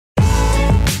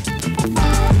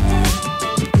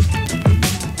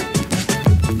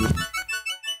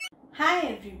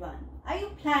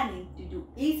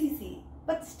ACCA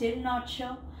but still not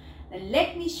sure? Then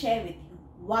let me share with you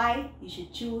why you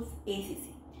should choose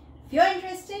ACCA. If you're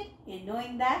interested in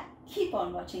knowing that, keep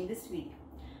on watching this video.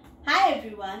 Hi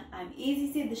everyone, I'm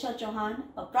ACCA Disha Chauhan,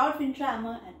 a proud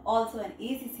FinTrammer and also an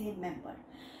ACCA member.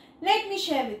 Let me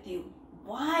share with you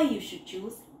why you should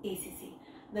choose ACCA.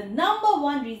 The number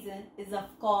one reason is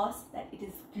of course that it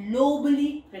is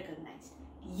globally recognized.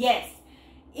 Yes,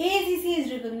 ACCA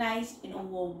is recognized in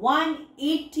over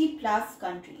 180 plus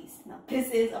countries. Now this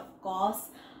is of course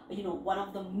one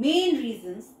of the main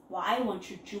reasons why one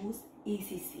should choose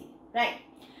ACCA, right?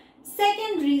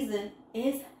 Second reason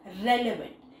is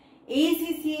relevant.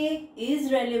 ACCA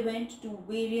is relevant to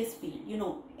various fields.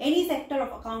 Any sector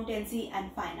of accountancy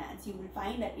and finance, you will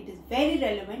find that it is very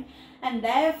relevant, and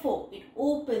therefore it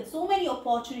opens so many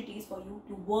opportunities for you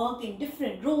to work in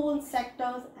different roles,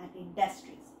 sectors and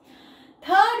industries.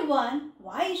 Third one,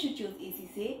 why you should choose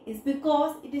ACCA is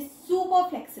because it is super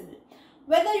flexible.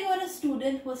 Whether you are a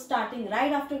student who is starting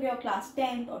right after your class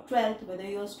 10th or 12th, whether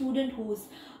you are a student who is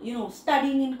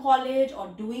studying in college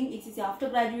or doing ACCA after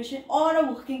graduation, or a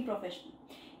working professional,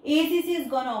 ACCA is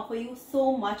going to offer you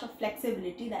so much of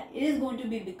flexibility that it is going to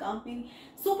be becoming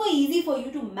super easy for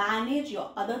you to manage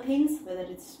your other things, whether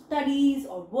it's studies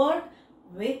or work,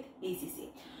 with ACCA.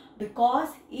 Because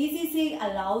ACCA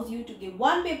allows you to give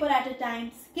one paper at a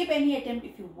time, skip any attempt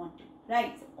if you want to.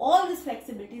 Right, so all this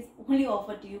flexibility is only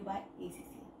offered to you by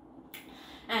ACCA.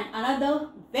 And another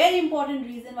very important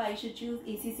reason why you should choose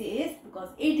ACCA is because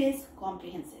it is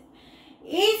comprehensive.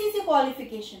 ACCA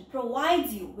qualification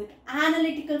provides you with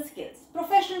analytical skills,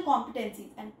 professional competencies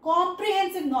and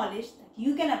comprehensive knowledge that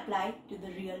you can apply to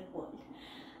the real world.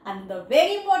 And the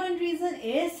very important reason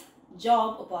is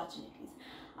job opportunities.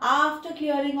 After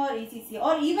clearing your ACCA,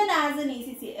 or even as an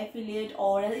ACCA affiliate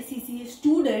or an ACCA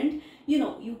student,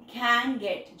 you can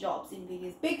get jobs in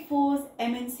various big fours,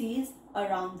 MNCs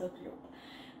around the globe.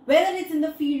 Whether it's in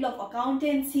the field of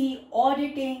accountancy,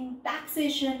 auditing,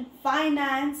 taxation,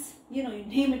 finance, you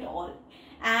name it all,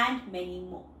 and many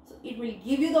more. So it will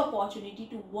give you the opportunity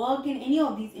to work in any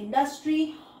of these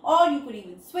industry, or you could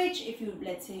even switch if you,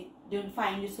 let's say, don't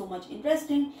find it so much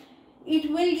interesting.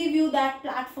 It will give you that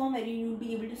platform where you will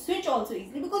be able to switch also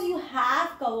easily, because you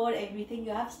have covered everything,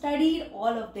 you have studied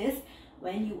all of this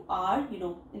when you are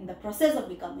in the process of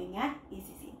becoming an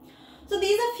ACCA. So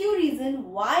these are few reasons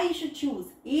why you should choose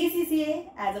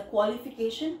ACCA as a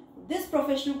qualification. This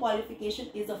professional qualification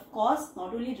is of course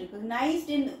not only recognized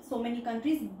in so many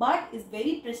countries, but is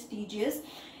very prestigious,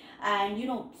 and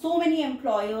so many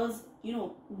employers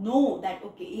know that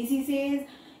okay, ACCAs,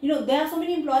 there are so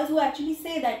many employers who actually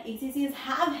say that ACCAs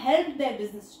have helped their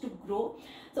business to grow.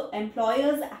 So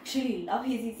employers actually love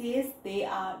ACCAs.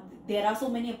 There are so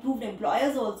many approved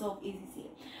employers also of ACCA.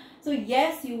 So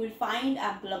yes, you will find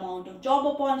ample amount of job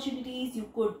opportunities.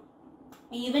 You could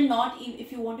even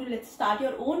if you want to, let's start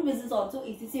your own business also,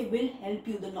 ACCA will help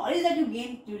you. The knowledge that you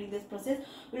gain during this process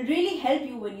will really help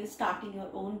you when you're starting your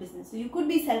own business. So you could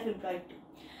be self-employed too.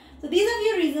 So these are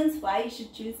few reasons why you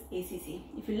should choose ACCA.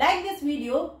 If you like this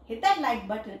video, hit that like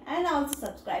button and also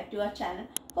subscribe to our channel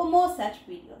for more such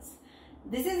videos.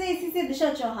 This is ACCA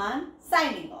Disha Chauhan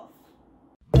signing off.